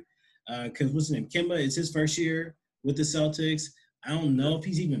chemistry. Because what's his name? Kemba, it's his first year with the Celtics. I don't know if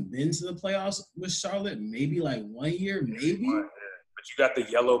he's even been to the playoffs with Charlotte. Maybe like 1 year, maybe. But you got the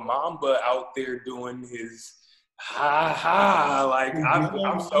Yellow Mamba out there doing his – like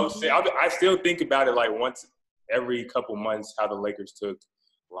I'm so sick. I still think about it like once every couple months how the Lakers took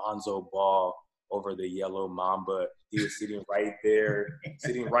Lonzo Ball over the Yellow Mamba. He was sitting right there,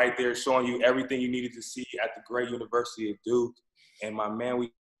 showing you everything you needed to see at the great University of Duke. And my man,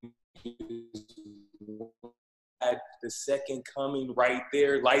 we had the second coming right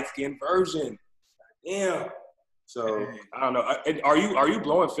there, light-skinned version. Damn. So I don't know. Are you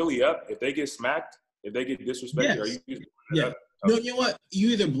blowing Philly up if they get smacked? If they get disrespected, are you up? No, you know what? You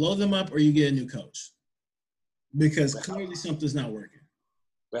either blow them up or you get a new coach. Because clearly something's not working.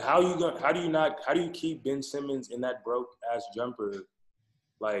 But how do you keep Ben Simmons in that broke ass jumper?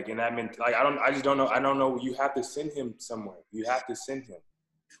 Like, and that meant like I just don't know. I don't know. You have to send him somewhere. You have to send him.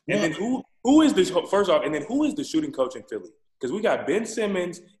 And then who is this first off, and then who is the shooting coach in Philly? Because we got Ben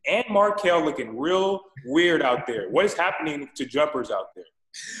Simmons and Markelle looking real weird out there. What is happening to jumpers out there?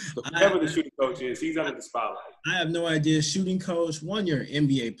 So whoever the shooting coach is, he's under the spotlight. I have no idea. Shooting coach, you're an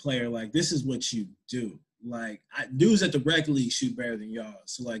NBA player. Like, this is what you do. Like, dudes at the rec league shoot better than y'all.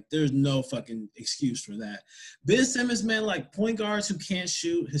 So, like, there's no fucking excuse for that. Ben Simmons, man, like, point guards who can't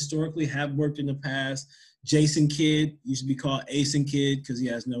shoot historically have worked in the past. Jason Kidd used to be called Ason Kidd because he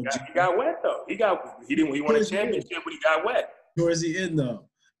has no. He got wet though. He won a championship, but he got wet towards the end though.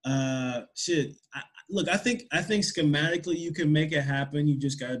 look, I think schematically you can make it happen. You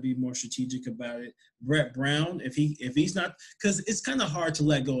just got to be more strategic about it. Brett Brown, if he's not, because it's kind of hard to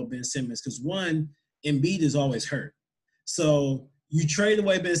let go of Ben Simmons because one, Embiid is always hurt. So you trade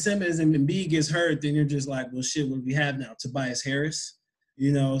away Ben Simmons and Embiid gets hurt, then you're just like, well, shit, what do we have now? Tobias Harris,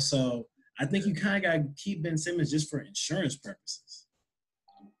 you know? So I think you kind of got to keep Ben Simmons just for insurance purposes.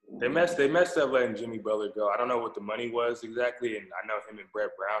 They messed up letting Jimmy Butler go. I don't know what the money was exactly, and I know him and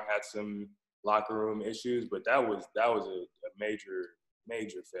Brett Brown had some locker room issues, but that was a major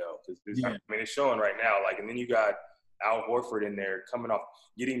fail. Yeah. I mean, it's showing right now. Like, and then you got Al Horford in there coming off,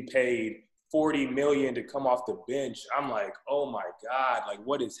 getting paid $40 million to come off the bench. I'm like, oh my God, like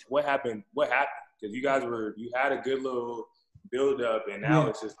what happened? Because you had a good little build up, and now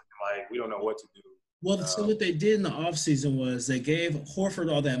it's just like we don't know what to do. Well, so what they did in the offseason was they gave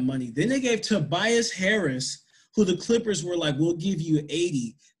Horford all that money. Then they gave Tobias Harris, who the Clippers were like, we'll give you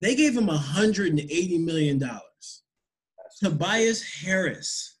 80. They gave him $180 million. Tobias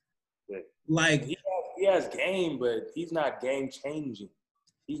Harris. Like he has game, but he's not game changing.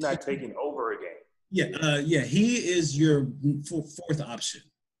 He's not taking over a game. Yeah, he is your fourth option.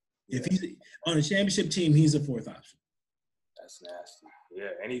 If he's on a championship team, he's a fourth option. That's nasty.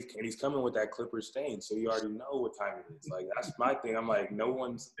 Yeah, and he's coming with that Clippers stain, so you already know what time it is. Like, that's my thing. I'm like, no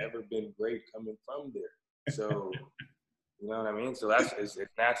one's ever been great coming from there. So, you know what I mean? So it's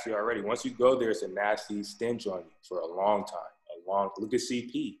nasty already. Once you go there, it's a nasty stench on you for a long time. Look at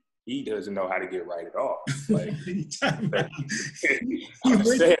CP. He doesn't know how to get right at all. Like, I'm just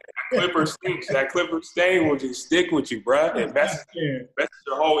saying, that Clipper stain will just stick with you, bro. It messes your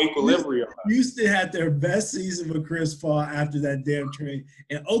whole equilibrium. Houston had their best season with Chris Paul after that damn trade.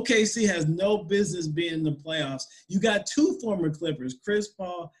 And OKC has no business being in the playoffs. You got two former Clippers, Chris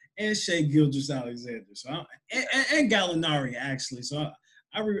Paul and Shai Gilgeous-Alexander. So and Gallinari, actually. So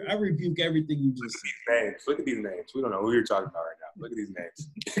I rebuke everything you just said. Look at these names. We don't know who you're talking about right now. Look at these names.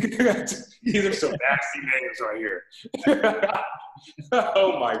 These are some nasty names right here.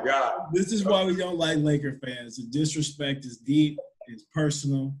 Oh, my God. This is why we don't like Laker fans. The disrespect is deep. It's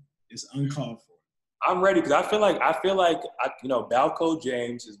personal. It's uncalled for. I'm ready because I feel like Balco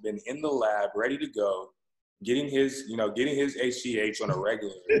James has been in the lab, ready to go, getting his HGH on a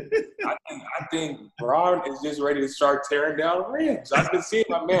regular. I think Braun is just ready to start tearing down rims. I've been seeing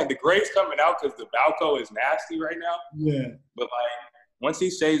my man, the grade's coming out because the Balco is nasty right now. Yeah. But once he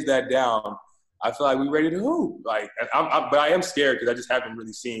shaves that down, I feel like we're ready to hoop. But I am scared because I just haven't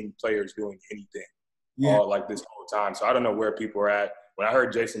really seen players doing anything all this whole time. So I don't know where people are at. When I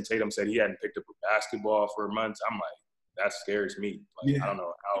heard Jason Tatum said he hadn't picked up a basketball for months, I'm like, that scares me. I don't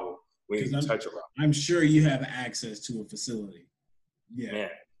know how we even touch around. I'm sure you have access to a facility. Yeah. Man.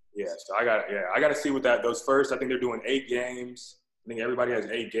 Yeah. So I got to see what those first. I think they're doing 8 games. I think everybody has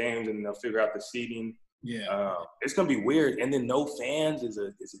 8 games, and they'll figure out the seeding. Yeah. It's gonna be weird, and then no fans is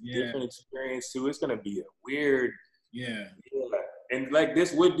a different experience too. It's gonna be a weird. Yeah. And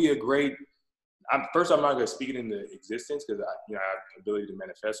this would be a great. I'm not gonna speak it into existence because I have the ability to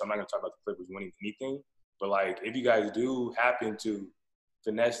manifest. So I'm not gonna talk about the Clippers winning anything. But if you guys do happen to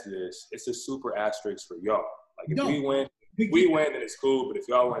finesse this, it's a super asterisk for y'all. If we win, then it's cool. But if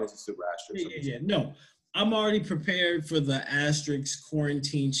y'all win, it's a super asterisk. Yeah. No, I'm already prepared for the asterisk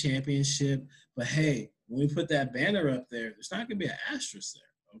quarantine championship. But hey, when we put that banner up there, there's not gonna be an asterisk there.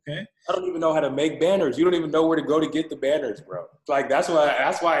 Okay. I don't even know how to make banners. You don't even know where to go to get the banners, bro. That's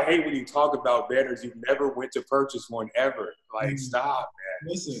why I hate when you talk about banners. You never went to purchase one ever. Stop, man.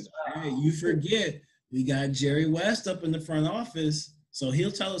 Listen, hey, you forget we got Jerry West up in the front office, so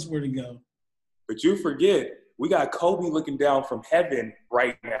he'll tell us where to go. But you forget we got Kobe looking down from heaven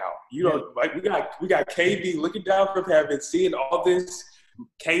right now. We got KB looking down from heaven, seeing all this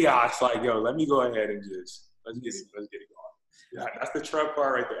chaos. Let me go ahead and let's get it going. Yeah, that's the Trump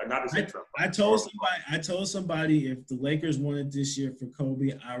part right there. Not the same Trump part. I told somebody if the Lakers wanted this year for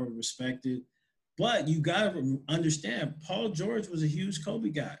Kobe, I would respect it. But you gotta understand, Paul George was a huge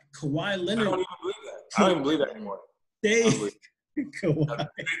Kobe guy. Kawhi Leonard. I don't even believe that. I don't even believe that anymore. The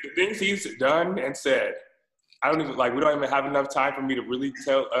things he's done and said, I don't even we don't even have enough time for me to really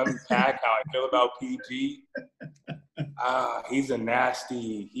unpack how I feel about PG. He's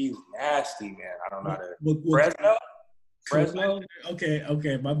nasty, man. I don't know how to. Fresno?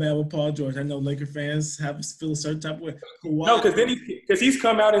 Okay. My bad with Paul George. I know Laker fans feel a certain type of way. Kawhi, no, because he's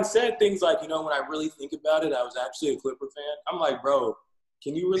come out and said things like, when I really think about it, I was actually a Clipper fan. I'm like, bro,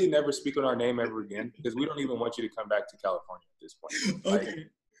 can you really never speak on our name ever again? Because we don't even want you to come back to California at this point. Okay.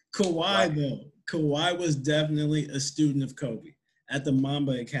 Kawhi was definitely a student of Kobe at the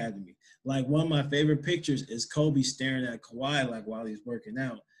Mamba Academy. One of my favorite pictures is Kobe staring at Kawhi while he's working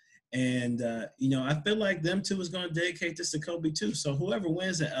out. And, I feel like them two is going to dedicate this to Kobe too. So whoever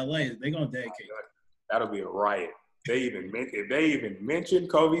wins in LA, they're going to dedicate. That'll be a riot. If they even mention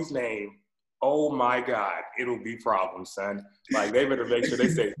Kobe's name, oh my God, it'll be problems, son. Like, they better make sure they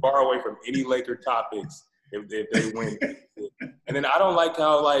stay far away from any Laker topics if they win. And then I don't like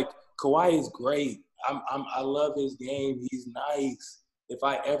how, like, Kawhi is great. I love his game. He's nice. If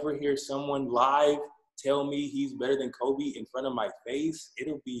I ever hear someone live tell me he's better than Kobe in front of my face,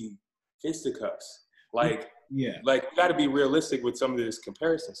 it'll be fisticuffs. Like, you got to be realistic with some of this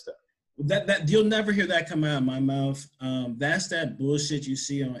comparison stuff. That you'll never hear that come out of my mouth. That's that bullshit you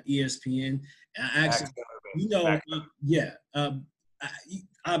see on ESPN.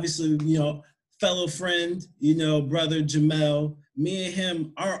 Obviously, fellow friend, brother Jamel, me and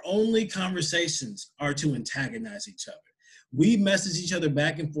him, our only conversations are to antagonize each other. We message each other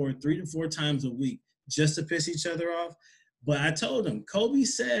back and forth 3 to 4 times a week just to piss each other off. But I told him, Kobe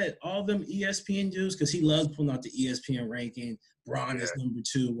said all them ESPN dudes, because he loves pulling out the ESPN ranking, Bron is number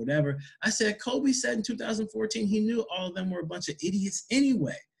 2, whatever. I said, Kobe said in 2014 he knew all of them were a bunch of idiots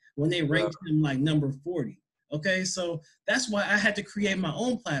anyway when they ranked him like number 40. Okay, so that's why I had to create my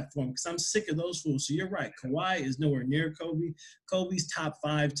own platform, because I'm sick of those fools. So you're right. Kawhi is nowhere near Kobe. Kobe's top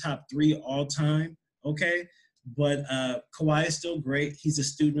 5, top 3 all time, okay? But Kawhi is still great. He's a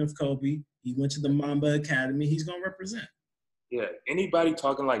student of Kobe. He went to the Mamba Academy. He's going to represent. Yeah, anybody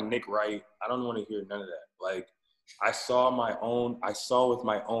talking like Nick Wright, I don't want to hear none of that. Like, I saw with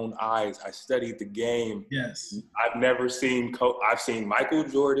my own eyes. I studied the game. Yes. I've never seen I've seen Michael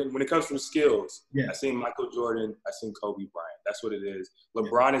Jordan. When it comes from skills, yes. I've seen Michael Jordan. I've seen Kobe Bryant. That's what it is.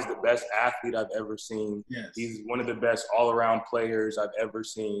 LeBron is the best athlete I've ever seen. Yes. He's one of the best all-around players I've ever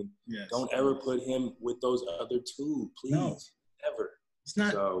seen. Yes. Don't ever put him with those other two, please. No. Ever. It's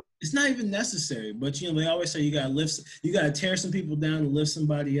not even necessary. But, they always say you got to tear some people down and lift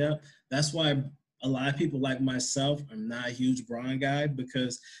somebody up. That's why a lot of people like myself are not a huge Bron guy,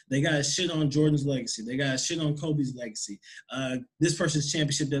 because they got to shit on Jordan's legacy. They got to shit on Kobe's legacy. This person's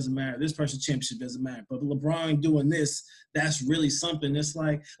championship doesn't matter. This person's championship doesn't matter. But LeBron doing this, that's really something. It's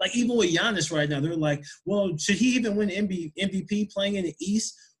like even with Giannis right now, they're like, well, should he even win MVP playing in the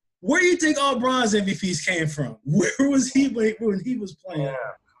East? Where do you think all Bron's MVPs came from? Where was he when he was playing? Yeah,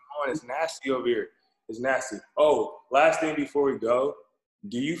 come on, it's nasty over here. It's nasty. Oh, last thing before we go.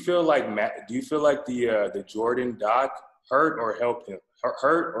 Do you feel like the Jordan doc hurt or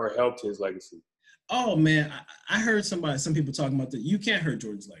helped his legacy? Oh man, I heard some people talking about that. You can't hurt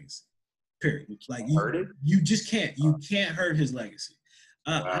Jordan's legacy. Period. You just can't. You can't hurt his legacy.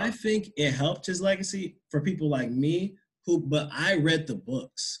 Wow. I think it helped his legacy for people like me but I read the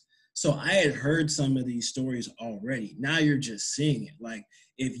books. So I had heard some of these stories already. Now you're just seeing it. Like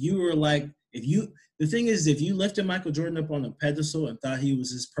the thing is, if you lifted Michael Jordan up on a pedestal and thought he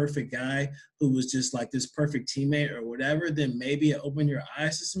was this perfect guy who was just like this perfect teammate or whatever, then maybe it opened your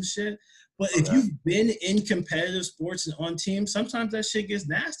eyes to some shit. But if you've been in competitive sports and on teams, sometimes that shit gets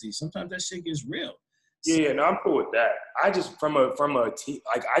nasty. Sometimes that shit gets real. Yeah, no, I'm cool with that. I just from a team,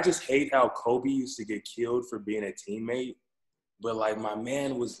 like, I just hate how Kobe used to get killed for being a teammate. But like, my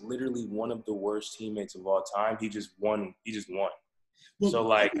man was literally one of the worst teammates of all time. He just won. Well, so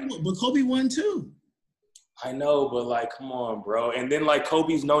like, but Kobe won too. I know, but like, come on, bro. And then like,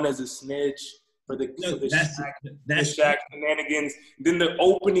 Kobe's known as a snitch for the Shaq shenanigans. Then the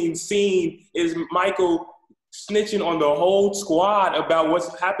opening scene is Michael snitching on the whole squad about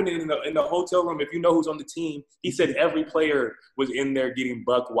what's happening in the hotel room. If you know who's on the team, he said every player was in there getting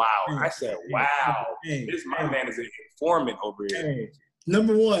buck wild. I said, wow, my man is an informant over here.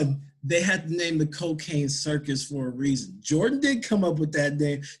 Number one, they had to name the cocaine circus for a reason. Jordan did come up with that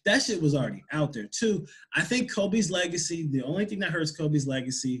name. That shit was already out there. Two, I think Kobe's legacy, the only thing that hurts Kobe's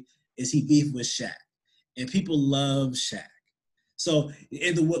legacy is he beefed with Shaq. And people love Shaq. So,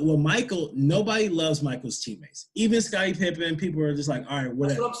 with Michael, nobody loves Michael's teammates. Even Scottie Pippen, people are just like, all right,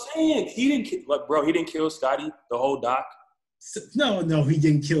 whatever. That's what I'm saying. He didn't kill Scottie, the whole doc. No, he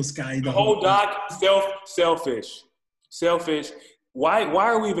didn't kill Scottie. The whole doc, selfish. Why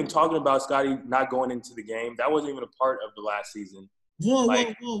are we even talking about Scottie not going into the game? That wasn't even a part of the last season. Whoa.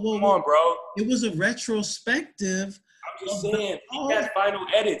 Come on, bro. It was a retrospective. I'm just saying, he had final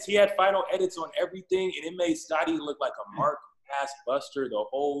edits. He had final edits on everything, and it made Scottie look like a mark pass buster the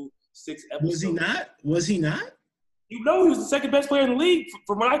whole 6 episodes. Was he not? You know, he was the second best player in the league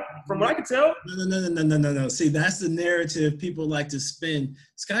from what I can tell. No. See, that's the narrative people like to spin.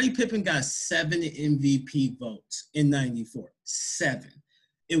 Scottie Pippen got 7 MVP votes in '94. 7.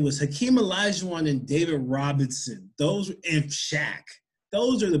 It was Hakeem Olajuwon and David Robinson. And Shaq.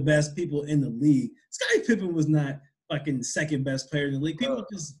 Those are the best people in the league. Scottie Pippen was not fucking second best player in the league. People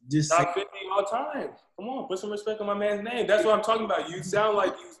just top 50 all time. Come on, put some respect on my man's name. That's what I'm talking about. You sound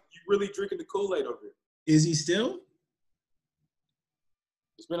like you really drinking the Kool-Aid over here. Is he still?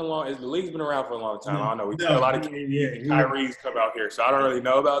 It's been a long. The league's been around for a long time. No, I don't know. We got a lot of KDs and Kyries come out here, so I don't really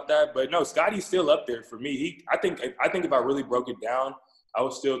know about that. But no, Scotty's still up there for me. I think if I really broke it down, I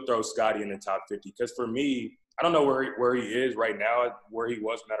would still throw Scotty in the top 50 because for me, I don't know where he is right now, where he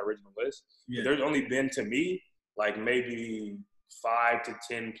was in that original list. Yeah. There's only been to me like maybe 5 to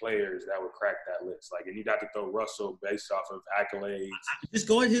 10 players that would crack that list. Like, and you got to throw Russell based off of accolades. Just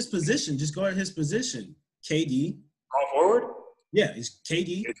go at his position. KD. Small forward? Yeah, it's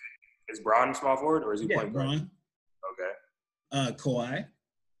KD. Is Bron small forward or is he playing Bron? Okay. Kawhi.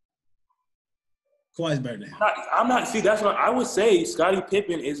 Kawhi's better than him. I'm not. See, that's what I would say. Scottie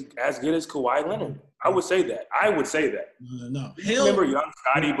Pippen is as good as Kawhi Leonard. I would say that. No. Remember young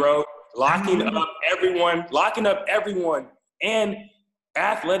Scottie, bro, locking up everyone, and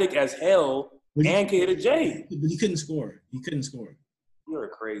athletic as hell, and could hit a J. But he couldn't score. You're a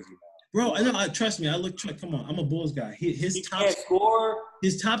crazy man. Bro, I know. Trust me. Come on. I'm a Bulls guy. His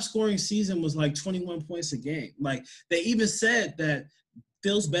top scoring season was like 21 points a game. Like they even said that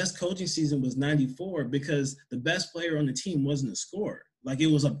Phil's best coaching season was 94 because the best player on the team wasn't a scorer. Like it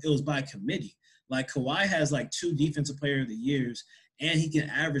was by committee. Like Kawhi has like 2 defensive player of the years, and he can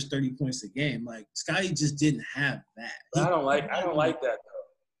average 30 points a game. Like Scotty just didn't have that. I don't like that though.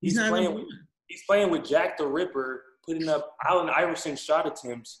 He's playing with Jack the Ripper, putting up Allen Iverson shot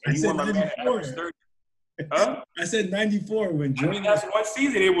attempts, and you want my man to average 30. Huh? I said 94 when Jordan. I mean, that's one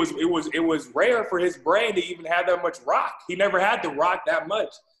season. It was rare for his brain to even have that much rock. He never had the rock that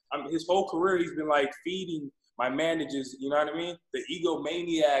much. His whole career, he's been like feeding my man to just, you know what I mean? The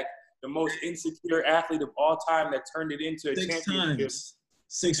egomaniac, the most insecure athlete of all time that turned it into a 6 championship. times,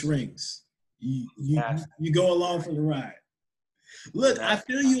 6 rings. You go along for the ride. Look, I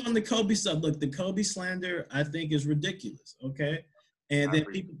feel you on the Kobe stuff. Look, the Kobe slander I think is ridiculous. Okay. And then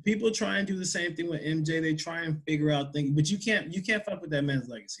people try and do the same thing with MJ. They try and figure out things, but you can't fuck with that man's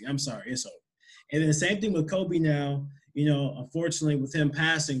legacy. I'm sorry, it's over. And then the same thing with Kobe now. You know, unfortunately, with him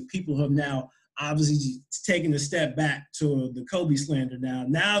passing, people have now obviously taken a step back to the Kobe slander.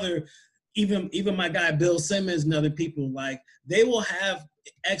 Now they're even my guy Bill Simmons and other people, like they will have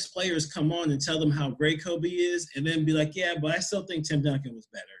ex-players come on and tell them how great Kobe is, and then be like, yeah, but I still think Tim Duncan was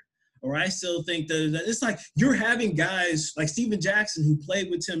better. Or I still think that it's like you're having guys like Steven Jackson who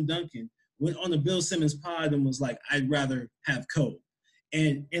played with Tim Duncan went on the Bill Simmons pod and was like, I'd rather have Kobe.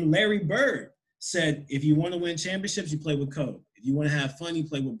 And Larry Bird said, if you want to win championships, you play with Kobe. If you want to have fun, you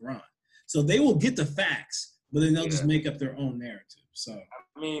play with Bron. So they will get the facts, but then they'll just make up their own narrative. So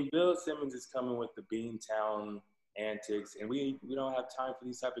I mean, Bill Simmons is coming with the Beantown antics, and we don't have time for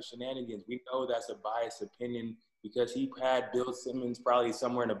these type of shenanigans. We know that's a biased opinion, because he had Bill Simmons probably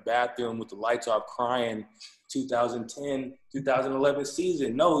somewhere in a bathroom with the lights off crying 2010, 2011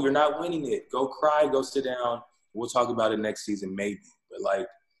 season. No, you're not winning it. Go cry, go sit down. We'll talk about it next season maybe. But, like,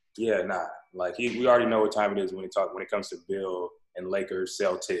 yeah, nah. Like, we already know what time it is when it comes to Bill and Lakers,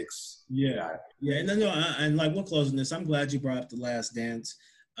 Celtics. Yeah. Yeah, no, and, like, we'll close on this. I'm glad you brought up The Last Dance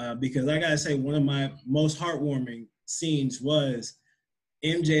because I got to say one of my most heartwarming scenes was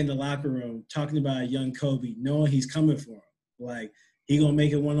MJ in the locker room talking about a young Kobe, knowing he's coming for him. Like, he going to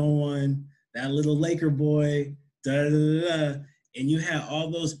make it one-on-one, that little Laker boy, da-da-da-da. And you had all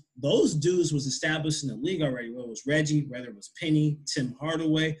those dudes was established in the league already, whether it was Reggie, whether it was Penny, Tim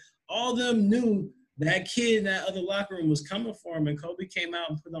Hardaway. All of them knew that kid in that other locker room was coming for him, and Kobe came out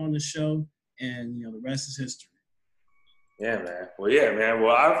and put on the show, and, you know, the rest is history. Yeah, man.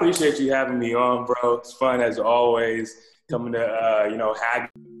 Well, I appreciate you having me on, bro. It's fun as always. Coming to, Hag,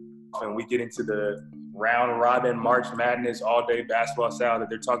 and we get into the round robin March Madness all day basketball style that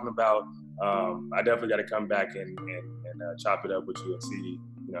they're talking about. I definitely got to come back and chop it up with you and see,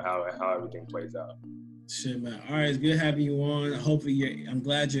 how everything plays out. Shit, man. All right, it's good having you on. Hopefully, I'm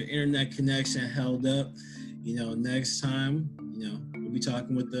glad your internet connection held up. Next time, we'll be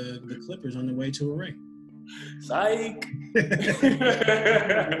talking with the Clippers on the way to a ring. Psych.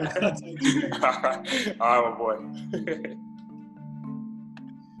 All right, my boy.